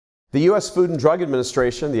The U.S. Food and Drug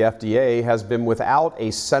Administration, the FDA, has been without a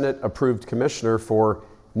Senate-approved commissioner for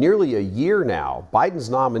nearly a year now. Biden's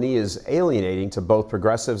nominee is alienating to both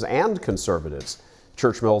progressives and conservatives.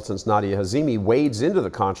 Church Militant's Nadia Hazimi wades into the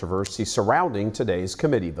controversy surrounding today's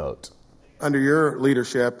committee vote. Under your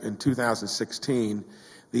leadership in 2016,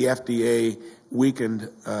 the FDA weakened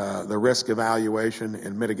the risk evaluation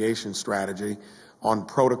and mitigation strategy on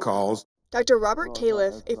protocols. Dr. Robert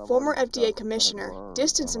Califf, a former FDA commissioner,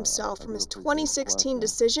 distanced himself from his 2016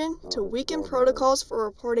 decision to weaken protocols for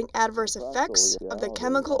reporting adverse effects of the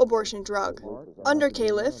chemical abortion drug. Under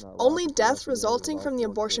Califf, only deaths resulting from the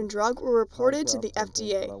abortion drug were reported to the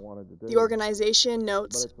FDA. The organization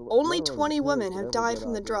notes only 20 women have died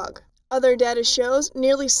from the drug. Other data shows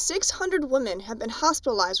nearly 600 women have been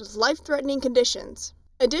hospitalized with life-threatening conditions.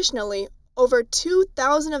 Additionally, over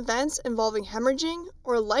 2,000 events involving hemorrhaging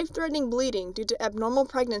or life-threatening bleeding due to abnormal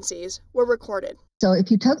pregnancies were recorded. So if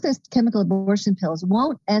you took those chemical abortion pills, it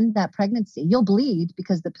won't end that pregnancy. You'll bleed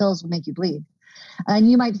because the pills will make you bleed. And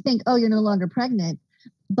you might think, oh, you're no longer pregnant.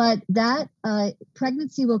 But that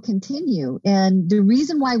pregnancy will continue. And the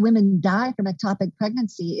reason why women die from ectopic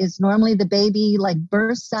pregnancy is normally the baby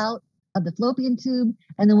bursts out of the fallopian tube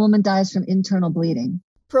and the woman dies from internal bleeding.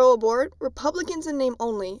 Pro-abort, Republicans in name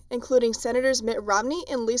only, including Senators Mitt Romney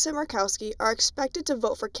and Lisa Murkowski, are expected to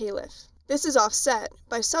vote for Califf. This is offset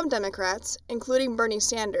by some Democrats, including Bernie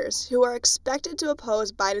Sanders, who are expected to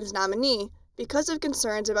oppose Biden's nominee because of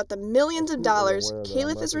concerns about the millions of dollars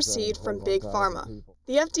Califf has received from Big Pharma.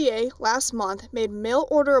 The FDA last month made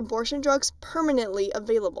mail-order abortion drugs permanently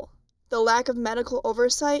available. The lack of medical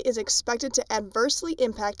oversight is expected to adversely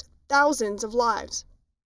impact thousands of lives.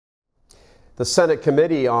 The Senate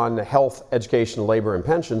Committee on Health, Education, Labor, and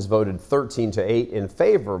Pensions voted 13-8 in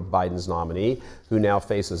favor of Biden's nominee, who now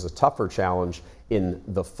faces a tougher challenge in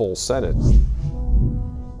the full Senate.